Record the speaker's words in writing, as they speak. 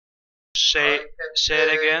Say say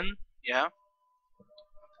it again. Yeah.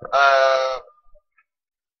 Uh,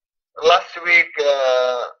 Last week,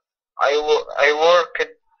 I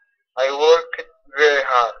worked very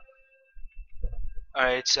hard.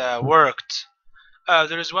 It's worked.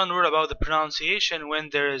 There is one word about the pronunciation when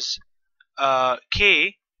there is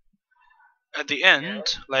K at the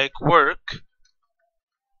end, like work.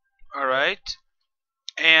 All right,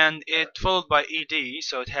 and it followed by ed,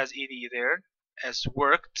 so it has ed there as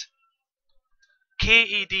worked.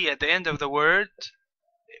 Ked at the end of the word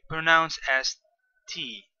pronounced as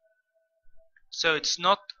t. So it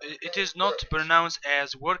is not pronounced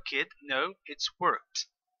as worked. No, it's worked.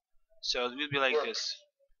 So it will be like this,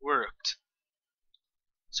 worked.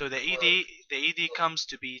 So the ed comes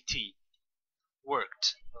to be t,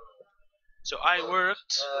 worked. So I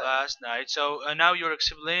worked last night. So now you're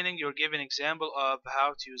explaining, you're giving example of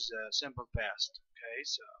how to use simple past. Okay,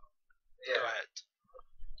 so go ahead.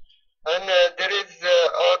 And there is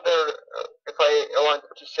other, if I want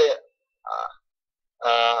to say uh,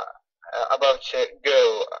 about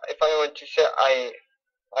go, if I want to say I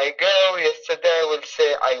go yesterday, I will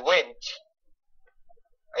say I went.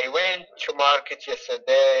 I went to market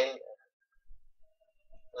yesterday,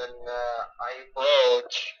 and I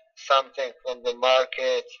bought something from the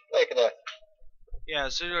market, like that. Yeah,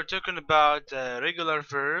 so you're talking about regular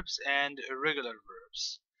verbs and irregular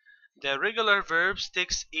verbs. The regular verbs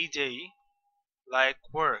takes ed, like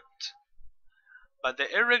worked, but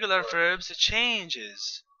the irregular verbs change.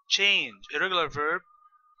 Irregular verb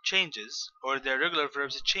changes, or the irregular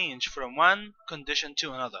verbs change from one condition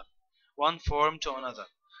to another, one form to another,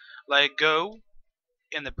 like go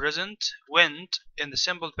in the present, went in the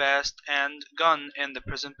simple past, and gone in the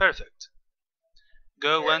present perfect.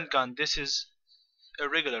 Go, went, gone. This is a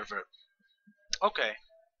regular verb. Okay,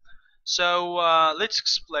 so let's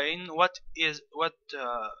explain what the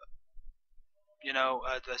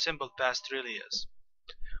simple past really is.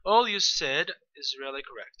 All you said is really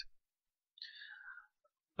correct,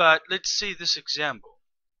 but let's see this example.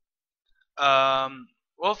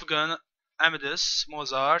 Wolfgang Amadeus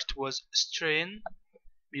Mozart was a Austrian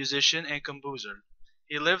musician and composer.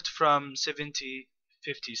 He lived from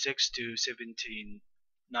 1756 to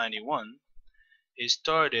 1791. He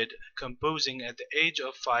started composing at the age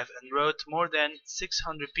of 5 and wrote more than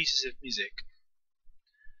 600 pieces of music.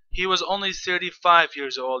 He was only 35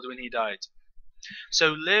 years old when he died.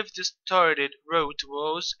 So lived, started, wrote,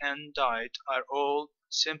 was, and died are all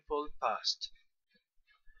simple past.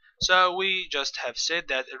 So we just have said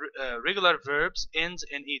that regular verbs ends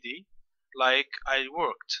in ed, like I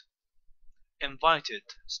worked,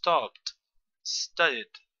 invited, stopped, studied.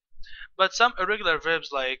 But some irregular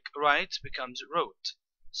verbs like write becomes wrote,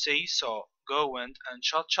 see, saw, go, went, and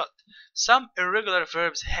shut. Some irregular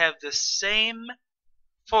verbs have the same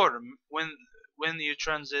form when you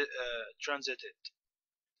transit it.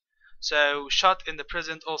 So shut in the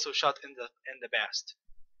present, also shut in the past.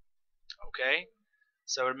 Okay,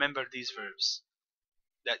 so remember these verbs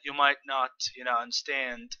that you might not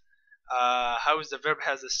understand how is the verb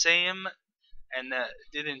has the same and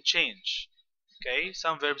didn't change. Okay,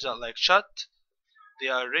 some verbs are like shut, they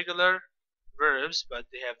are regular verbs but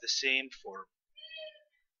they have the same form.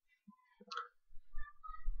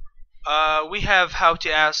 We have how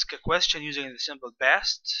to ask a question using the simple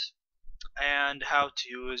past, and how to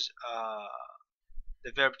use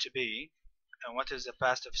the verb to be, and what is the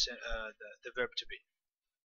past of the verb to be.